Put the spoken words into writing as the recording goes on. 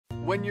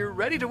When you're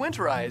ready to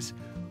winterize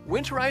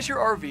your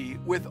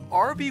RV with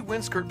RV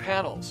WindSkirt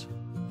panels.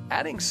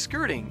 Adding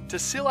skirting to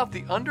seal off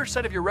the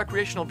underside of your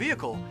recreational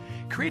vehicle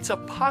creates a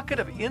pocket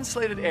of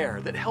insulated air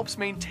that helps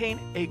maintain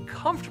a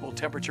comfortable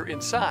temperature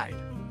inside.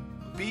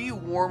 Be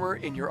warmer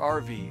in your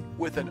RV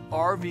with an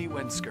RV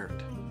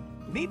WindSkirt.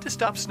 Need to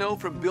stop snow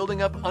from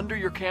building up under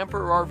your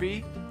camper or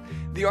RV?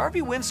 The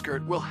RV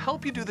WindSkirt will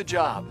help you do the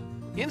job.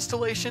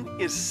 Installation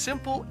is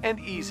simple and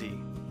easy.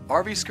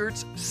 RV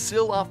skirts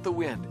seal off the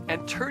wind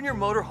and turn your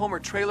motorhome or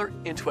trailer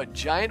into a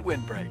giant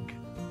windbreak.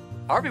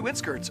 RV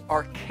WindSkirts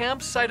are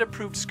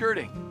campsite-approved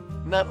skirting.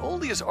 Not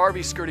only is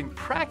RV skirting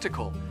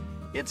practical,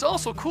 it's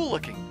also cool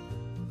looking.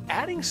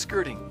 Adding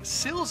skirting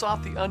seals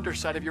off the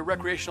underside of your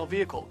recreational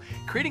vehicle,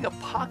 creating a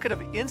pocket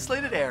of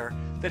insulated air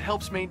that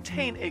helps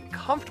maintain a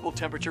comfortable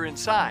temperature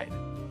inside.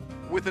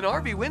 With an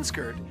RV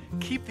WindSkirt,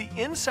 keep the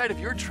inside of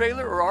your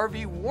trailer or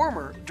RV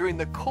warmer during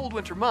the cold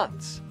winter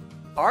months.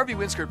 RV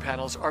WindSkirt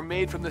panels are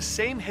made from the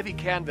same heavy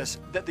canvas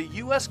that the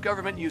U.S.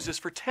 government uses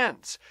for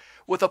tents,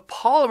 with a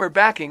polymer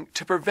backing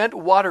to prevent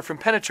water from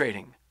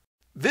penetrating.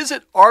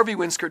 Visit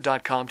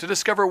RVWindskirt.com to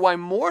discover why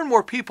more and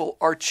more people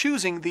are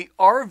choosing the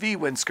RV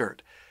WindSkirt.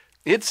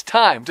 It's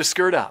time to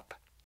skirt up.